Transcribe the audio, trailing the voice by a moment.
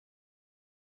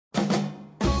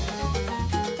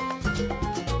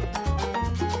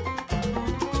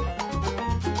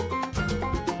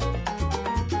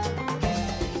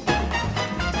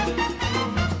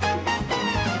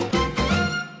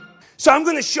So I'm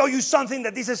going to show you something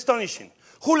that is astonishing.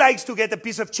 Who likes to get a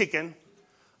piece of chicken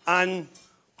and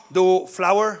do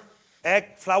flour,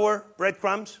 egg, flour,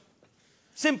 breadcrumbs?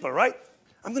 Simple, right?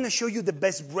 I'm going to show you the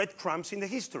best breadcrumbs in the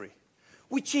history,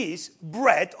 which is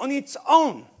bread on its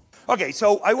own. Okay,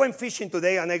 so I went fishing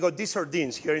today and I got these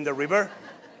sardines here in the river.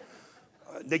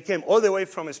 They came all the way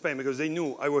from Spain because they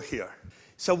knew I was here.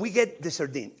 So we get the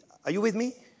sardine. Are you with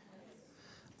me?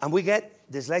 And we get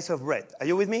the slice of bread. Are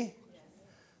you with me?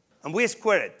 And we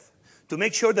square it to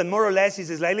make sure that more or less it's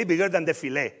slightly bigger than the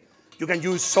fillet. You can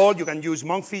use salt, you can use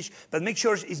monkfish, but make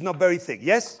sure it's not very thick,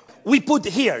 yes? We put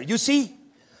here, you see?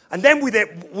 And then with a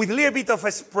little bit of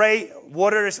a spray,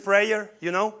 water sprayer,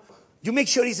 you know, you make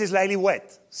sure it's slightly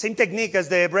wet. Same technique as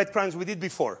the breadcrumbs we did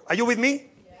before. Are you with me?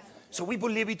 Yeah. So we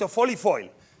put a little bit of olive oil.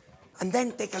 And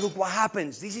then take a look what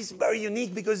happens. This is very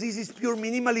unique because this is pure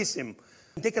minimalism.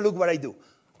 Take a look what I do.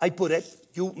 I put it.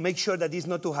 You make sure that it's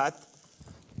not too hot.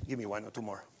 Give me one or two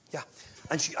more. Yeah.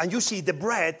 And you see the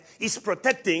bread is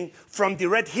protecting from the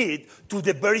red heat to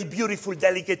the very beautiful,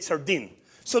 delicate sardine.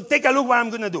 So take a look what I'm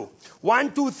going to do.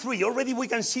 1, 2, 3. Already we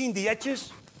can see in the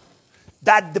edges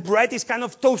that the bread is kind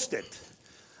of toasted.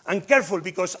 And careful,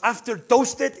 because after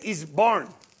toasted, it's burned.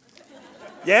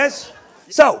 Yes?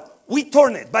 So we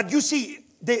turn it. But you see,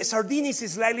 the sardine is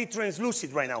slightly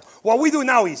translucent right now. What we do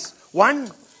now is,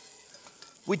 1,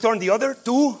 we turn the other,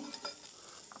 2,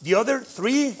 the other,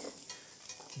 3,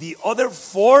 the other,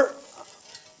 4.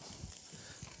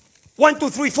 1, 2,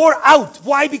 3, 4, out.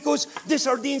 Why? Because the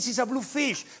sardines is a blue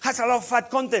fish, has a lot of fat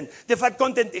content. The fat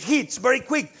content heats very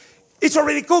quick. It's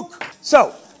already cooked.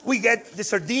 So we get the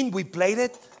sardine, we plate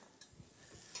it.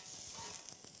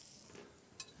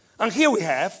 And here we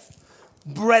have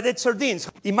breaded sardines.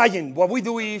 Imagine what we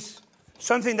do is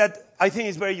something that I think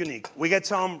is very unique. We get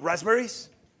some raspberries.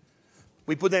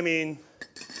 We put them in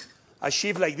a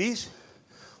sheaf like this.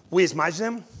 We smash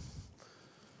them.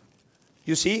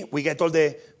 You see, we get all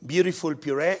the beautiful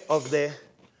puree of the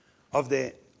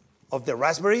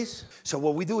raspberries. So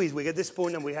what we do is we get the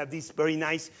spoon and we have this very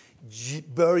nice,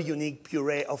 very unique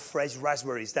puree of fresh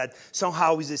raspberries that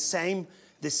somehow is the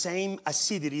same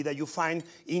acidity that you find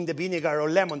in the vinegar or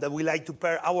lemon that we like to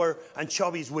pair our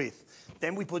anchovies with.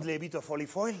 Then we put a little bit of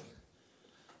olive oil.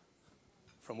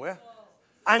 From where?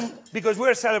 And because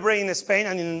we're celebrating Spain,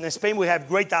 and in Spain we have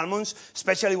great almonds,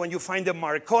 especially when you find the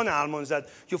Marcona almonds that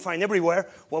you find everywhere,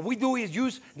 what we do is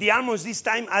use the almonds this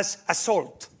time as a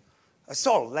salt. A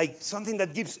salt, like something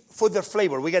that gives further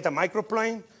flavor. We get a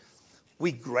microplane,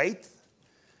 we grate.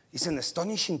 It's an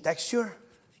astonishing texture.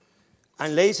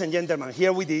 And ladies and gentlemen,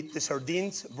 here we did the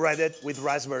sardines breaded with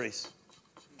raspberries.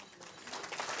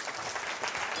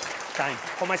 Time.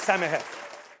 How much time I have?